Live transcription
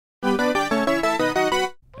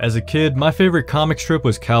As a kid, my favorite comic strip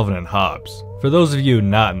was Calvin and Hobbes. For those of you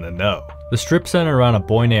not in the know, the strip centered around a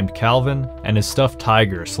boy named Calvin and his stuffed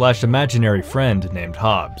tiger / imaginary friend named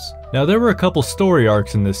Hobbes. Now there were a couple story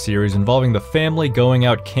arcs in this series involving the family going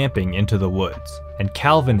out camping into the woods, and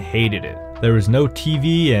Calvin hated it. There was no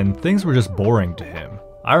TV and things were just boring to him.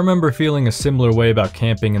 I remember feeling a similar way about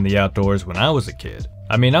camping in the outdoors when I was a kid.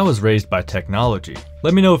 I mean, I was raised by technology.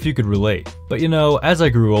 Let me know if you could relate. But you know, as I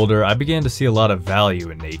grew older, I began to see a lot of value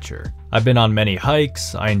in nature. I've been on many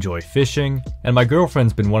hikes, I enjoy fishing, and my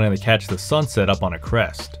girlfriend's been wanting to catch the sunset up on a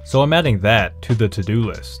crest. So I'm adding that to the to-do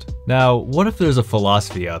list. Now, what if there's a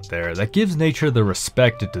philosophy out there that gives nature the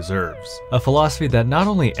respect it deserves? A philosophy that not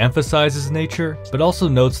only emphasizes nature, but also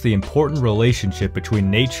notes the important relationship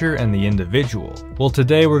between nature and the individual. Well,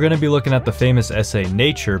 today we're going to be looking at the famous essay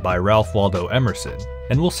Nature by Ralph Waldo Emerson,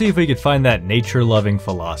 and we'll see if we could find that nature-loving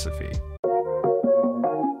philosophy.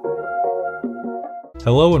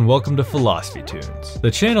 Hello and welcome to Philosophy Tunes, the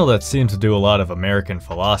channel that seems to do a lot of American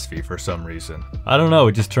philosophy for some reason. I don't know,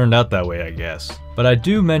 it just turned out that way I guess. But I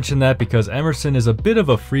do mention that because Emerson is a bit of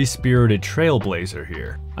a free-spirited trailblazer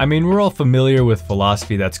here. I mean, we're all familiar with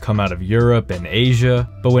philosophy that's come out of Europe and Asia,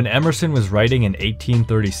 but when Emerson was writing in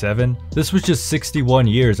 1837, this was just 61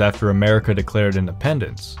 years after America declared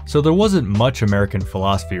independence. So there wasn't much American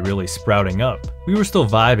philosophy really sprouting up. We were still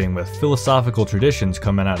vibing with philosophical traditions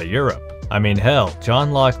coming out of Europe. I mean, hell,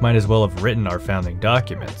 John Locke might as well have written our founding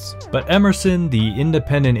documents. But Emerson, the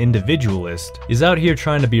independent individualist, is out here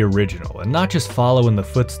trying to be original and not just follow in the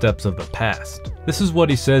footsteps of the past. This is what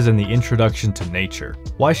he says in the introduction to Nature.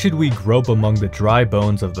 Why should we grope among the dry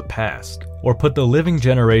bones of the past, or put the living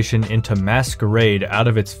generation into masquerade out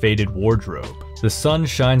of its faded wardrobe? The sun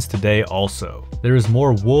shines today also. There is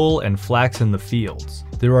more wool and flax in the fields.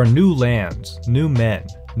 There are new lands, new men,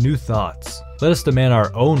 new thoughts. Let us demand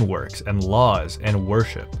our own works and laws and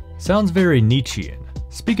worship. Sounds very Nietzschean.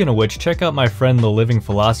 Speaking of which, check out my friend The Living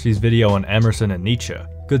Philosophies video on Emerson and Nietzsche.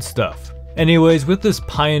 Good stuff. Anyways, with this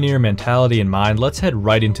pioneer mentality in mind, let's head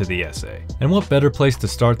right into the essay. And what better place to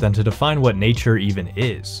start than to define what nature even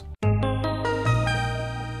is?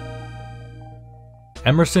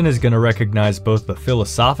 Emerson is going to recognize both the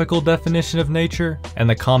philosophical definition of nature and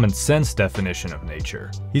the common sense definition of nature.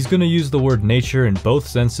 He's going to use the word nature in both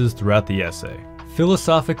senses throughout the essay.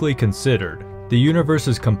 Philosophically considered, the universe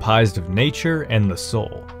is comprised of nature and the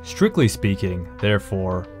soul. Strictly speaking,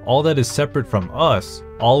 therefore, all that is separate from us,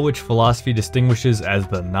 all which philosophy distinguishes as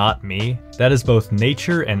the not me, that is both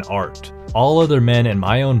nature and art. All other men and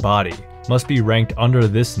my own body must be ranked under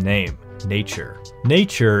this name, nature.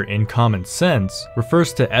 Nature, in common sense,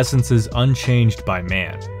 refers to essences unchanged by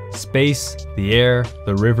man. Space, the air,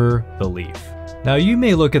 the river, the leaf. Now you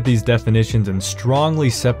may look at these definitions and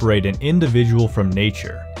strongly separate an individual from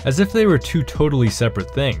nature, as if they were two totally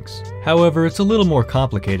separate things. However, it's a little more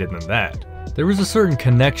complicated than that. There is a certain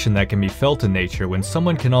connection that can be felt in nature when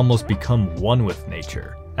someone can almost become one with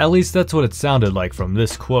nature. At least that's what it sounded like from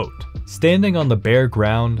this quote. Standing on the bare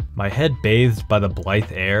ground, my head bathed by the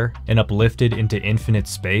blithe air and uplifted into infinite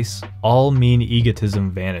space, all mean egotism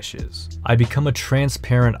vanishes. I become a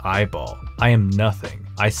transparent eyeball. I am nothing.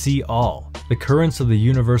 I see all. The currents of the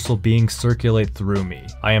universal being circulate through me.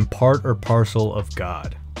 I am part or parcel of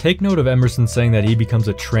God. Take note of Emerson saying that he becomes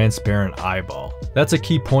a transparent eyeball. That's a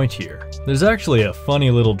key point here. There's actually a funny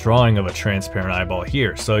little drawing of a transparent eyeball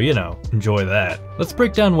here, so you know, enjoy that. Let's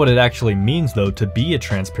break down what it actually means though to be a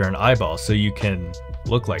transparent eyeball so you can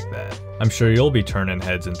look like that. I'm sure you'll be turning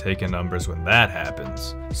heads and taking numbers when that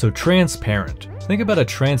happens. So transparent. Think about a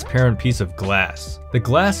transparent piece of glass. The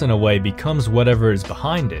glass in a way becomes whatever is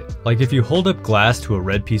behind it. Like if you hold up glass to a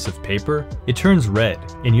red piece of paper, it turns red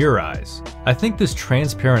in your eyes. I think this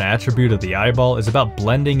transparent attribute of the eyeball is about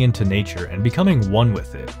blending into nature and becoming one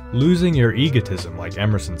with it, losing your egotism like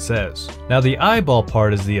Emerson says. Now the eyeball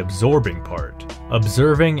part is the absorbing part,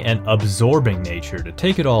 observing and absorbing nature to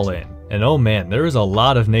take it all in. And oh man, there is a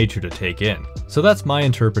lot of nature to take in. So that's my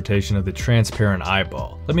interpretation of the transparent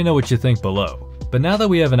eyeball. Let me know what you think below. But now that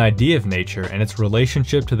we have an idea of nature and its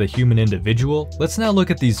relationship to the human individual, let's now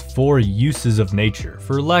look at these 4 uses of nature,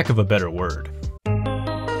 for lack of a better word.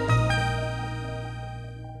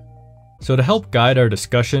 So to help guide our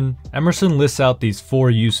discussion, Emerson lists out these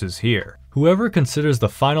 4 uses here. Whoever considers the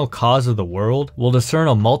final cause of the world will discern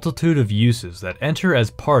a multitude of uses that enter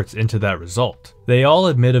as parts into that result. They all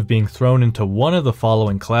admit of being thrown into one of the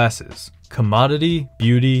following classes: commodity,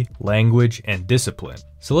 beauty, language, and discipline.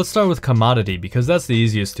 So let's start with commodity because that's the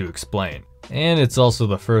easiest to explain. and it's also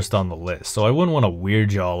the first on the list, so I wouldn't want to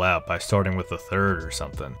weird y'all out by starting with the third or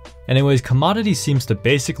something. Anyways, commodity seems to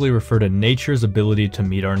basically refer to nature's ability to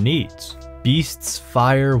meet our needs. Beasts,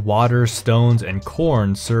 fire, water, stones, and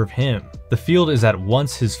corn serve him. The field is at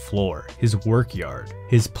once his floor, his work yard,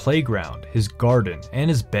 his playground, his garden, and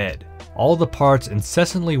his bed. All the parts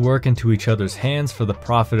incessantly work into each other's hands for the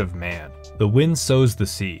profit of man. The wind sows the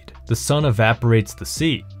seed. The sun evaporates the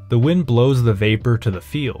seed. The wind blows the vapor to the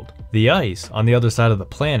field. The ice, on the other side of the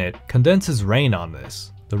planet, condenses rain on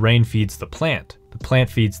this. The rain feeds the plant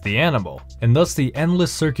feeds the animal, and thus the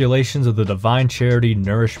endless circulations of the divine charity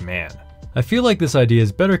nourish man. I feel like this idea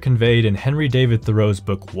is better conveyed in Henry David Thoreau's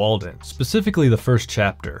book Walden, specifically the first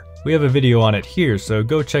chapter. We have a video on it here, so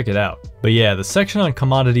go check it out. But yeah, the section on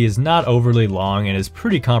commodity is not overly long and is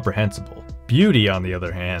pretty comprehensible. Beauty, on the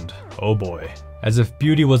other hand, oh boy. As if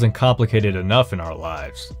beauty wasn't complicated enough in our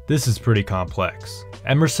lives. This is pretty complex.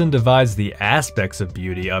 Emerson divides the aspects of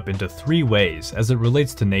beauty up into 3 ways as it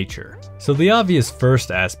relates to nature. So the obvious first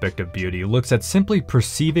aspect of beauty looks at simply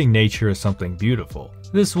perceiving nature as something beautiful.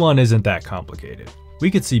 This one isn't that complicated. We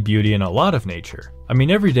could see beauty in a lot of nature. I mean,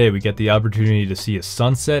 every day we get the opportunity to see a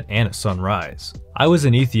sunset and a sunrise. I was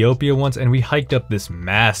in Ethiopia once and we hiked up this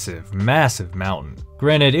massive mountain.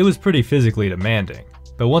 Granted, it was pretty physically demanding.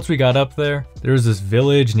 But once we got up there was this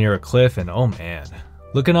village near a cliff and oh man.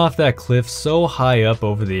 Looking off that cliff so high up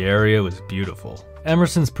over the area was beautiful.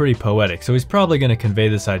 Emerson's pretty poetic, so he's probably going to convey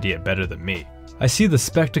this idea better than me. I see the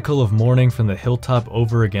spectacle of morning from the hilltop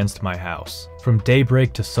over against my house, from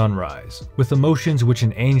daybreak to sunrise, with emotions which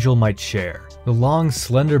an angel might share. The long,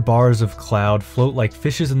 slender bars of cloud float like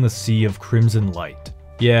fishes in the sea of crimson light.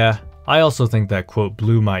 Yeah, I also think that quote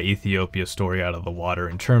blew my Ethiopia story out of the water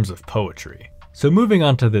in terms of poetry. So moving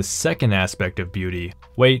on to this second aspect of beauty,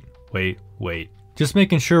 wait. Just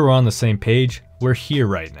making sure we're on the same page, we're here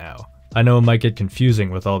right now. I know it might get confusing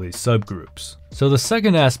with all these subgroups. So the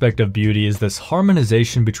second aspect of beauty is this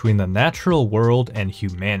harmonization between the natural world and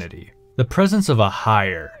humanity. The presence of a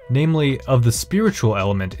higher, namely of the spiritual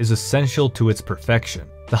element, is essential to its perfection.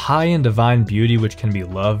 The high and divine beauty which can be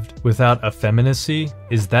loved without effeminacy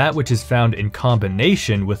is that which is found in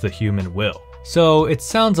combination with the human will. So it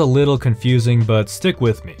sounds a little confusing, but stick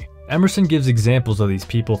with me. Emerson gives examples of these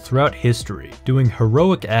people throughout history, doing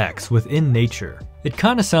heroic acts within nature. It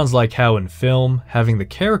kinda sounds like how in film, having the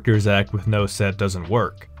characters act with no set doesn't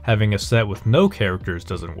work. Having a set with no characters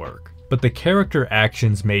doesn't work. But the character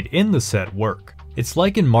actions made in the set work. It's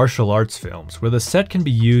like in martial arts films, where the set can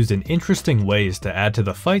be used in interesting ways to add to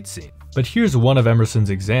the fight scene. But here's one of Emerson's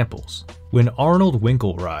examples. When Arnold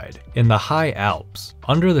Winkelried, in the high Alps,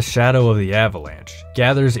 under the shadow of the avalanche,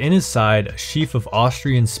 gathers in his side a sheaf of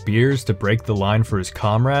Austrian spears to break the line for his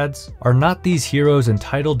comrades, are not these heroes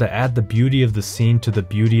entitled to add the beauty of the scene to the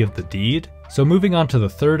beauty of the deed? So moving on to the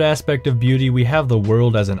third aspect of beauty, we have the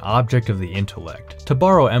world as an object of the intellect, to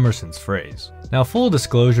borrow Emerson's phrase. Now full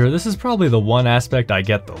disclosure, this is probably the one aspect I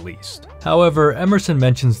get the least. However, Emerson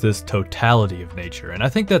mentions this totality of nature, and I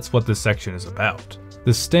think that's what this section is about.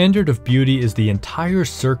 The standard of beauty is the entire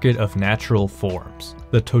circuit of natural forms,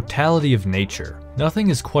 the totality of nature. Nothing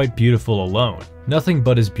is quite beautiful alone. Nothing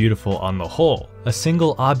but is beautiful on the whole. A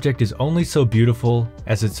single object is only so beautiful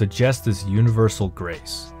as it suggests this universal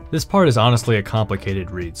grace. This part is honestly a complicated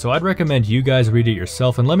read, so I'd recommend you guys read it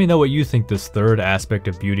yourself and let me know what you think this third aspect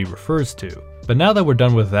of beauty refers to. But now that we're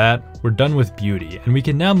done with that, we're done with beauty, and we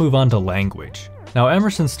can now move on to language. Now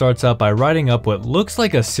Emerson starts out by writing up what looks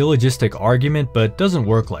like a syllogistic argument but doesn't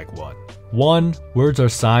work like one. 1. Words are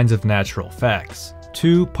signs of natural facts.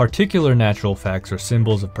 2. Particular natural facts are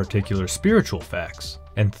symbols of particular spiritual facts.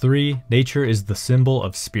 And 3. Nature is the symbol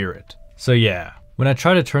of spirit. So yeah, when I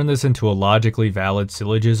try to turn this into a logically valid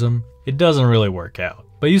syllogism, it doesn't really work out.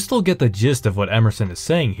 But you still get the gist of what Emerson is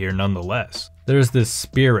saying here nonetheless. There's this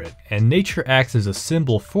spirit, and nature acts as a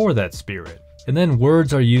symbol for that spirit. And then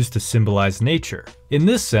words are used to symbolize nature. In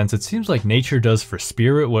this sense, it seems like nature does for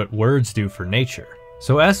spirit what words do for nature.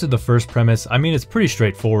 So as to the first premise, I mean it's pretty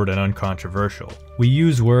straightforward and uncontroversial. We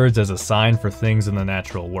use words as a sign for things in the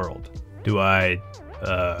natural world. Do I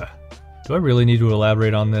really need to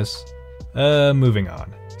elaborate on this? Moving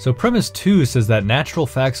on. So premise 2 says that natural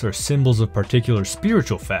facts are symbols of particular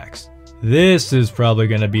spiritual facts. This is probably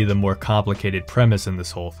going to be the more complicated premise in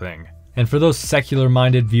this whole thing. And for those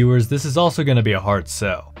secular-minded viewers, this is also going to be a hard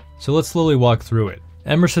sell. So let's slowly walk through it.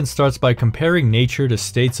 Emerson starts by comparing nature to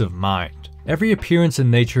states of mind. Every appearance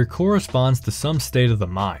in nature corresponds to some state of the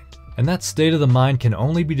mind, and that state of the mind can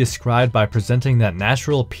only be described by presenting that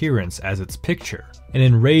natural appearance as its picture. An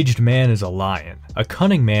enraged man is a lion, a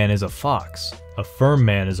cunning man is a fox, a firm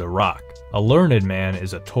man is a rock, a learned man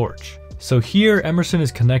is a torch. So here, Emerson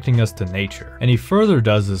is connecting us to nature, and he further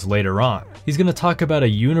does this later on. He's going to talk about a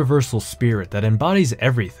universal spirit that embodies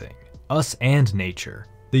everything, us and nature.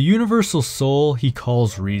 The universal soul he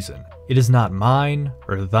calls reason. It is not mine,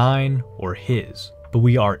 or thine, or his, but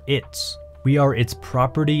we are its. We are its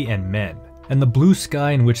property and men. And the blue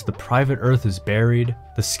sky in which the private earth is buried,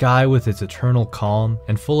 the sky with its eternal calm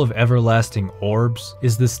and full of everlasting orbs,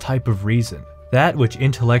 is this type of reason. That which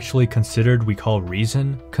intellectually considered we call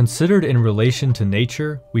reason, considered in relation to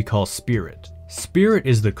nature we call spirit. Spirit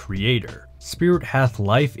is the creator. Spirit hath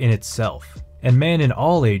life in itself, and man in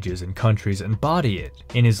all ages and countries embody it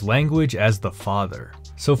in his language as the Father.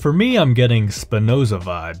 So for me, I'm getting Spinoza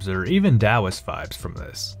vibes or even Taoist vibes from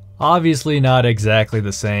this. Obviously not exactly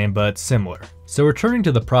the same, but similar. So returning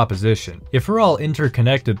to the proposition, if we're all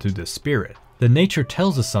interconnected through the spirit, then nature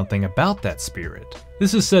tells us something about that spirit.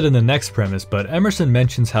 This is said in the next premise, but Emerson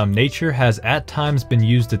mentions how nature has at times been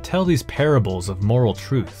used to tell these parables of moral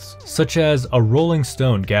truths, such as a rolling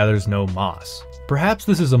stone gathers no moss. Perhaps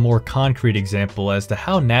this is a more concrete example as to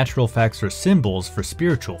how natural facts are symbols for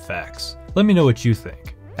spiritual facts. Let me know what you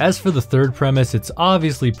think. As for the third premise, it's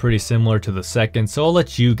obviously pretty similar to the second, so I'll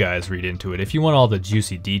let you guys read into it if you want all the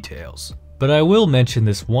juicy details. But I will mention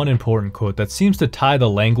this one important quote that seems to tie the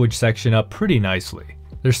language section up pretty nicely.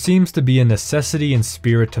 There seems to be a necessity in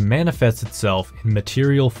spirit to manifest itself in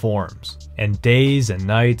material forms, and days and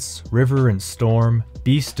nights, river and storm,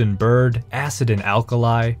 beast and bird, acid and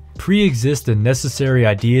alkali, pre-exist in necessary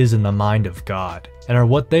ideas in the mind of God, and are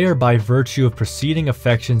what they are by virtue of preceding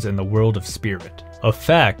affections in the world of spirit. A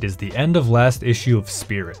fact is the end of last issue of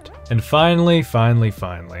Spirit. And finally,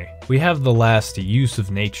 we have the last use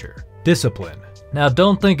of nature. Discipline. Now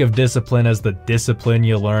don't think of discipline as the discipline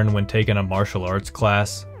you learn when taking a martial arts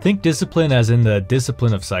class. Think discipline as in the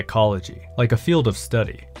discipline of psychology, like a field of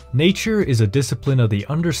study. Nature is a discipline of the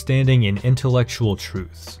understanding in intellectual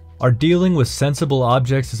truths. Our dealing with sensible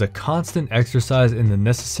objects is a constant exercise in the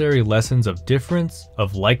necessary lessons of difference,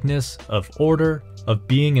 of likeness, of order, of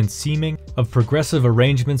being and seeming, of progressive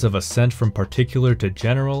arrangements of ascent from particular to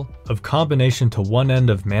general, of combination to one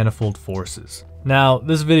end of manifold forces. Now,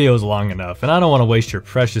 this video is long enough, and I don't want to waste your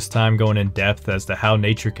precious time going in depth as to how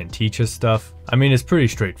nature can teach us stuff. I mean, it's pretty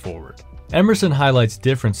straightforward. Emerson highlights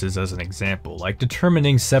differences as an example, like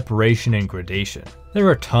determining separation and gradation. There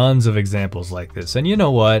are tons of examples like this, and you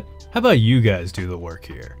know what? How about you guys do the work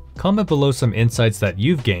here? Comment below some insights that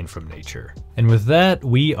you've gained from nature. And with that,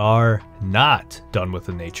 we are not done with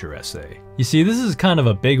the nature essay. You see, this is kind of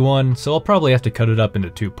a big one, so I'll probably have to cut it up into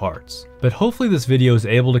 2 parts. But hopefully this video is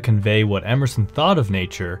able to convey what Emerson thought of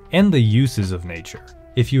nature and the uses of nature.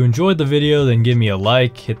 If you enjoyed the video, then give me a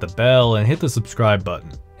like, hit the bell, and hit the subscribe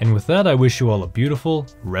button. And with that, I wish you all a beautiful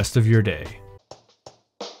rest of your day.